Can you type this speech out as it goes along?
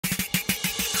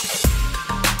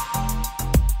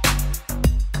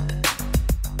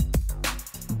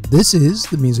This is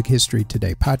the Music History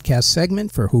Today podcast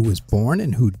segment for who was born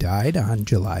and who died on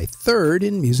July 3rd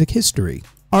in music history.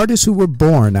 Artists who were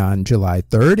born on July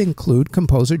 3rd include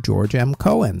composer George M.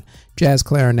 Cohan, jazz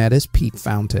clarinetist Pete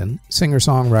Fountain,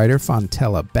 singer-songwriter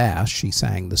Fontella Bass, she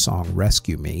sang the song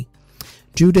Rescue Me,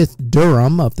 Judith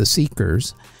Durham of The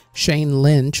Seekers, Shane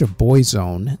Lynch of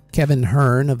Boyzone, Kevin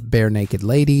Hearn of Barenaked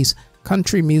Ladies,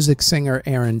 country music singer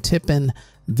Aaron Tippin,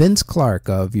 Vince Clarke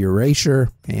of Erasure,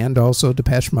 and also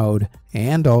Depeche Mode,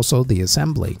 and also The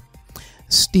Assembly.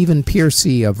 Stephen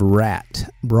Pearcy of Ratt,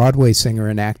 Broadway singer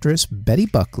and actress Betty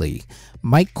Buckley,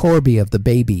 Mike Corby of The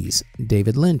Babies,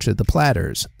 David Lynch of the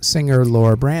Platters, singer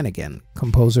Laura Branigan,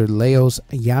 composer Leos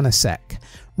Janacek,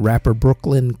 rapper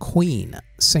Brooklyn Queen,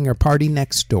 singer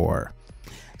PartyNextDoor,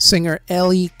 singer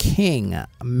Elle King,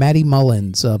 Matty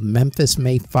Mullins of Memphis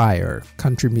May Fire,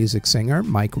 country music singer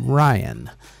Mike Ryan,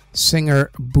 singer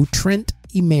Butrint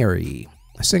Imeri,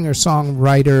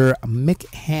 singer-songwriter Mick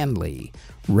Hanly,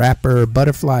 rapper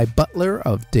Butler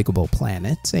of Diggable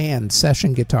Planets, and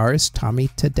session guitarist Tommy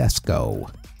Tedesco.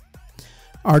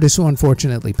 Artists who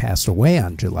unfortunately passed away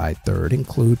on July 3rd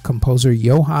include composer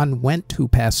Johann Went, who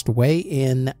passed away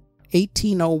in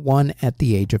 1801 at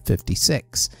the age of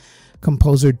 56.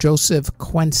 Composer Joseph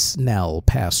Quensnel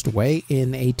passed away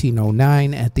in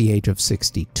 1809 at the age of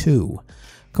 62.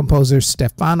 Composer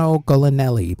Stefano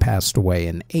Golinelli passed away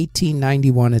in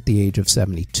 1891 at the age of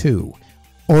 72.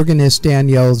 Organist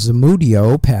Daniel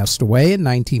Zamudio passed away in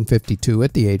 1952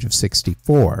 at the age of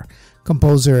 64.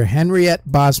 Composer Henriette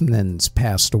Bosmans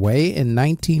passed away in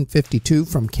 1952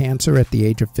 from cancer at the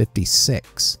age of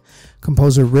 56.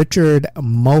 Composer Richard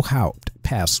Mohout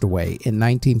passed away in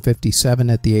 1957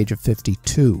 at the age of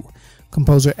 52.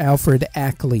 Composer Alfred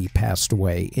Ackley passed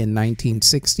away in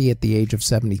 1960 at the age of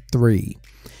 73.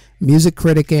 Music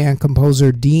critic and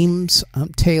composer Deems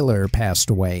Taylor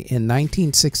passed away in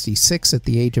 1966 at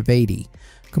the age of 80.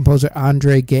 Composer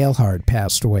Andre Galehard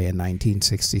passed away in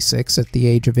 1966 at the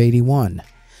age of 81.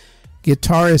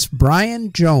 Guitarist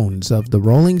Brian Jones of the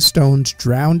Rolling Stones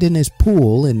drowned in his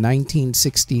pool in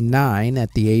 1969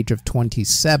 at the age of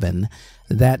 27.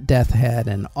 That death had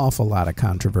an awful lot of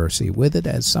controversy with it,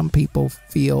 as some people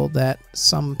feel that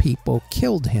some people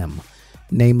killed him,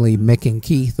 namely Mick and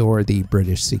Keith or the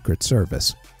British Secret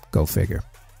Service. Go figure.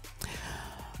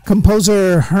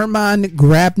 Composer Herman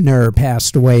Grabner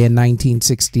passed away in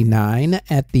 1969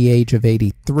 at the age of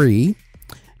 83.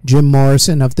 Jim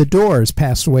Morrison of The Doors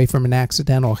passed away from an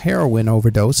accidental heroin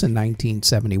overdose in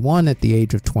 1971 at the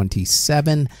age of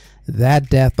 27. That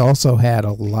death also had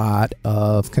a lot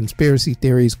of conspiracy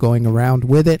theories going around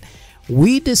with it.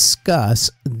 We discuss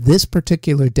this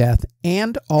particular death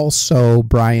and also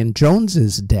Brian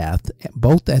Jones's death,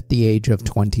 both at the age of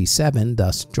 27,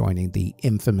 thus joining the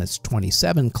infamous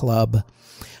 27 Club,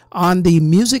 on the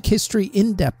Music History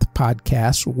In-Depth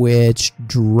podcast, which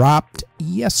dropped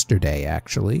yesterday,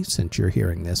 actually, since you're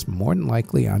hearing this, more than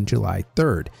likely on July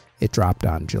 3rd. It dropped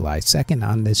on July 2nd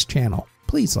on this channel.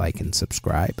 Please like and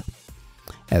subscribe,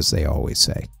 as they always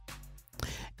say.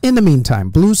 In the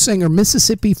meantime, blues singer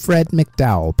Mississippi Fred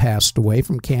McDowell passed away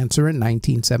from cancer in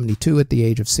 1972 at the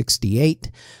age of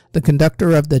 68. The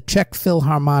conductor of the Czech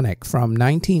Philharmonic from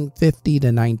 1950 to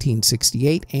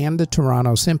 1968 and the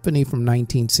Toronto Symphony from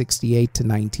 1968 to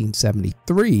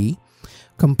 1973.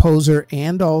 Composer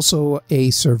and also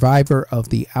a survivor of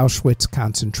the Auschwitz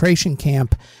concentration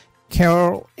camp,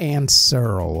 Carol Ann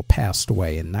Searle passed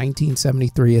away in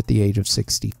 1973 at the age of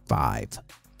 65.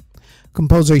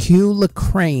 Composer Hugh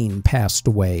Lecrae passed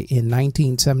away in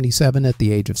 1977 at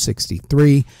the age of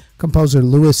 63. Composer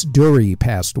Louis Dury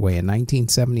passed away in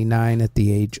 1979 at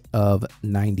the age of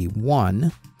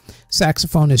 91.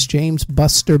 Saxophonist James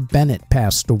Buster Bennett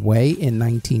passed away in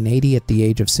 1980 at the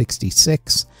age of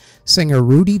 66. Singer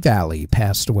Rudy Valley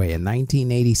passed away in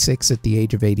 1986 at the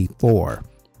age of 84.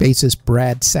 Bassist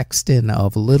Brad Sexton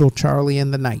of Little Charlie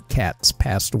and the Nightcats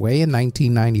passed away in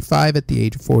 1995 at the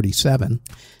age of 47.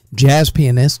 Jazz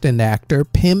pianist and actor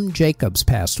Pim Jacobs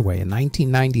passed away in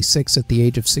 1996 at the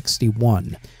age of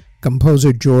 61.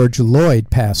 Composer George Lloyd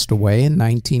passed away in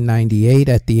 1998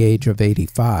 at the age of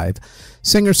 85.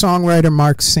 Singer-songwriter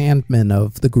Mark Sandman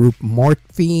of the group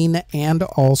Morphine and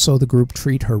also the group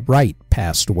Treat Her Right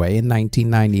passed away in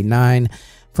 1999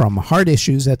 from heart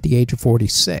issues at the age of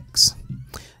 46.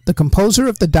 The composer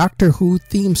of the Doctor Who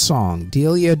theme song,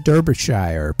 Delia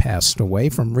Derbyshire, passed away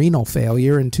from renal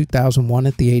failure in 2001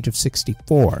 at the age of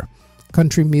 64.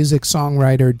 Country music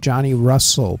songwriter Johnny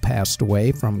Russell passed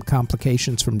away from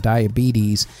complications from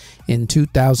diabetes in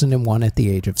 2001 at the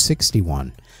age of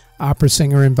 61. Opera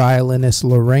singer and violinist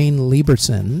Lorraine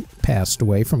Lieberson passed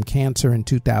away from cancer in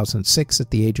 2006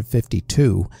 at the age of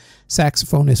 52.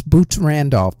 Saxophonist Boots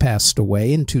Randolph passed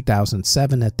away in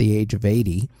 2007 at the age of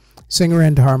 80. Singer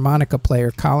and harmonica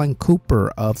player Colin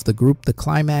Cooper of the group The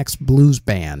Climax Blues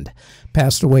Band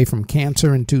passed away from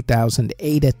cancer in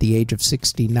 2008 at the age of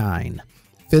 69.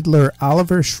 Fiddler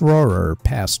Oliver Schroer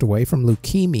passed away from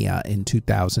leukemia in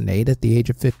 2008 at the age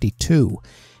of 52.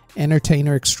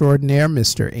 Entertainer extraordinaire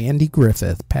Mr. Andy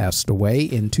Griffith passed away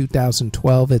in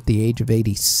 2012 at the age of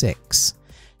 86.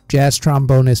 Jazz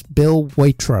trombonist Bill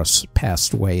Waitros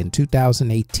passed away in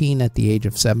 2018 at the age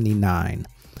of 79.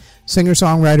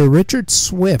 Singer-songwriter Richard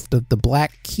Swift of the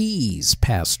Black Keys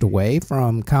passed away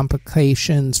from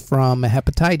complications from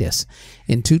hepatitis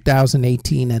in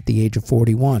 2018 at the age of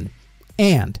 41.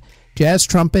 And jazz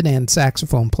trumpet and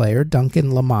saxophone player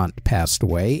Duncan Lamont passed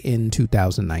away in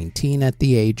 2019 at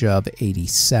the age of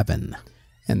 87.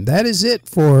 And that is it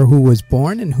for who was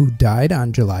born and who died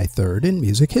on July 3rd in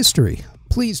music history.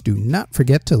 Please do not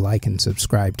forget to like and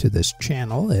subscribe to this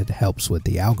channel. It helps with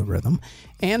the algorithm.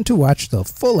 And to watch the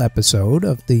full episode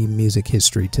of the Music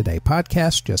History Today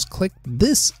podcast, just click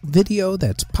this video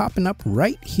that's popping up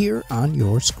right here on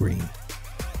your screen.